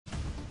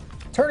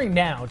Turning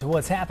now to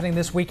what's happening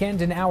this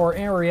weekend in our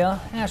area,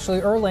 Ashley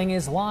Erling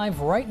is live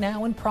right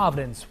now in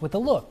Providence with a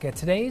look at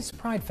today's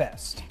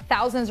PrideFest.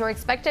 Thousands are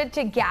expected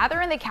to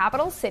gather in the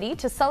capital city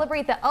to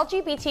celebrate the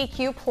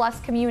LGBTQ plus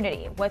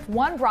community, with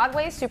one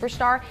Broadway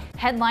superstar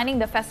headlining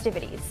the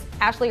festivities.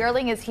 Ashley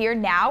Erling is here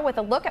now with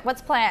a look at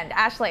what's planned.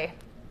 Ashley.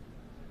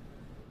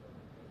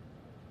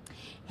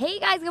 Hey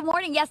guys, good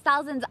morning. Yes,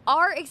 thousands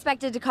are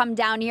expected to come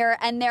down here,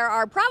 and there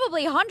are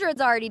probably hundreds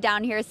already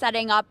down here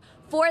setting up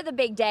for the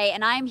big day.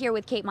 And I am here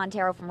with Kate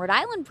Montero from Rhode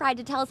Island Pride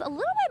to tell us a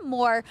little bit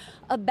more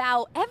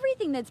about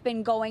everything that's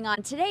been going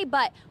on today.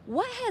 But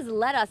what has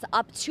led us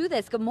up to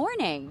this? Good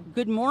morning.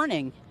 Good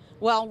morning.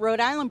 Well, Rhode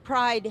Island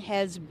Pride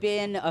has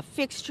been a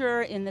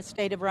fixture in the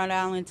state of Rhode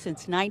Island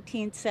since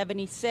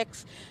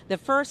 1976. The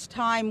first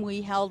time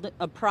we held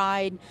a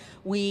Pride,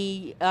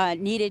 we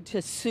needed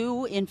to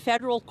sue in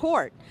federal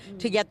court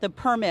to get the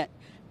permit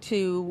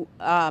to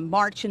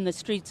march in the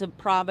streets of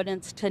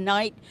Providence.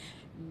 Tonight,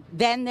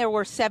 then there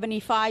were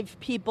 75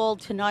 people.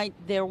 Tonight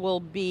there will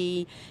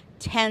be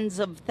tens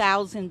of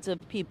thousands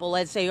of people,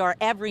 as they are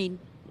every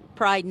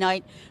Pride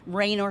night,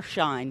 rain or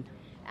shine.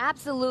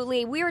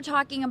 Absolutely. We were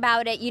talking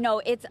about it. You know,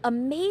 it's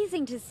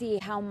amazing to see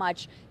how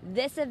much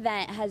this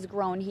event has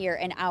grown here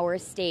in our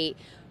state.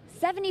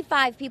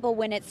 75 people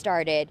when it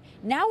started.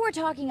 Now we're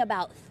talking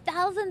about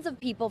thousands of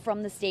people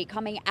from the state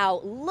coming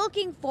out,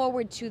 looking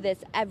forward to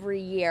this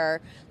every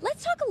year.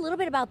 Let's talk a little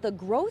bit about the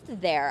growth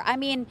there. I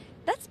mean,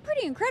 that's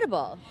pretty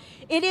incredible.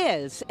 It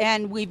is,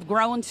 and we've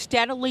grown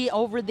steadily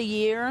over the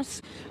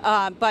years,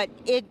 but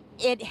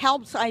it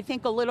helps, I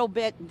think, a little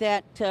bit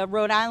that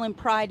Rhode Island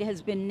Pride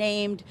has been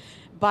named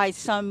by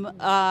some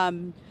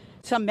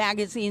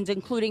magazines,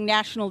 including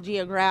National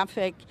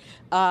Geographic,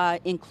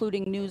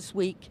 including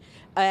Newsweek,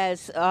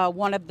 as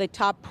one of the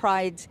top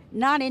prides,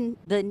 not in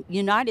the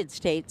United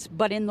States,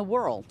 but in the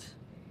world.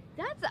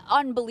 That's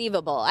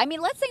unbelievable. I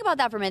mean, let's think about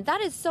that for a minute. That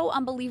is so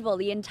unbelievable.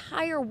 The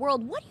entire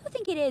world. What do you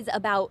think it is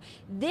about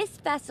this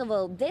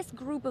festival, this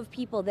group of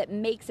people, that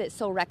makes it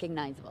so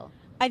recognizable?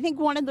 I think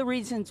one of the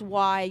reasons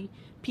why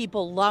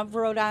people love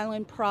Rhode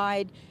Island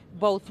Pride,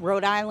 both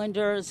Rhode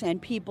Islanders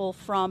and people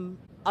from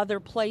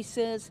other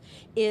places,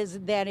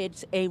 is that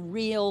it's a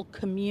real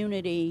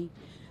community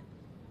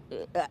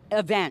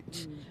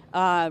event.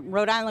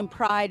 Rhode Island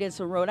Pride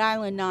is a Rhode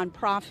Island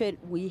nonprofit.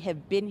 We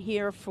have been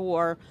here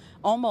for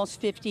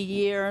almost 50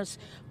 years.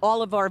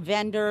 All of our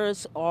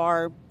vendors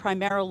are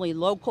primarily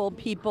local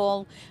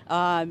people,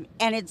 and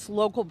it's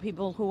local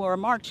people who are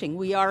marching.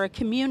 We are a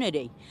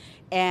community.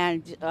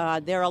 And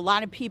there are a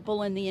lot of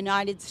people in the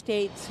United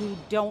States who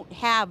don't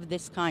have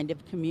this kind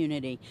of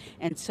community.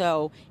 And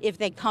so if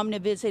they come to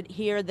visit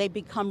here, they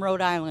become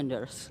Rhode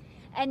Islanders.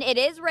 And it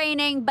is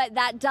raining, but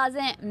that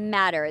doesn't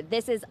matter.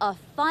 This is a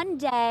fun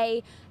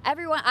day.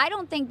 Everyone, I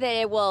don't think that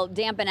it will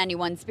dampen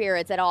anyone's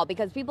spirits at all,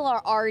 because people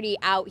are already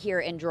out here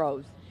in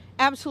droves.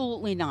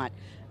 Absolutely not.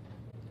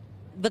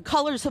 The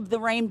colors of the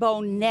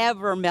rainbow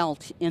never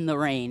melt in the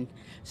rain.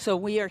 So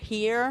we are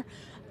here.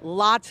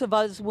 Lots of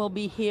us will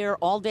be here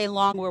all day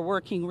long. We're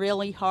working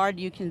really hard.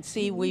 You can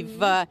see we've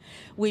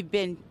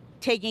been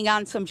taking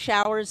on some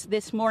showers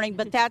this morning,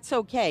 but that's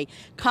okay.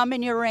 Come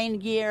in your rain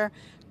gear.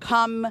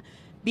 Come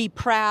be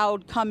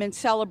proud. Come and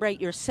celebrate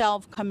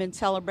yourself. Come and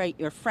celebrate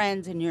your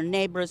friends and your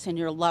neighbors and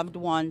your loved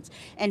ones,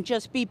 and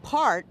just be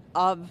part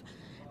of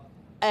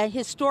a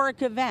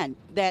historic event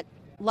that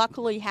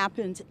luckily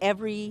happens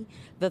the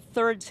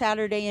third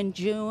Saturday in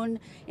June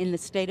in the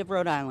state of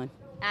Rhode Island.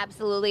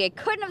 Absolutely. I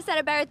couldn't have said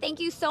it better. Thank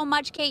you so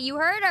much, Kate. You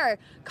heard her.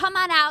 Come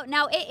on out.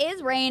 Now, it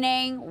is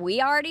raining. We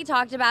already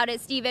talked about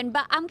it, Stephen,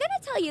 but I'm going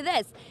to tell you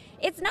this.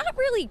 It's not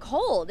really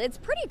cold. It's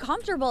pretty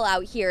comfortable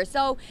out here.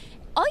 So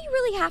all you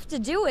really have to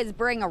do is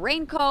bring a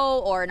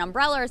raincoat or an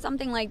umbrella or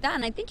something like that,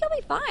 and I think you'll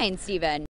be fine, Stephen.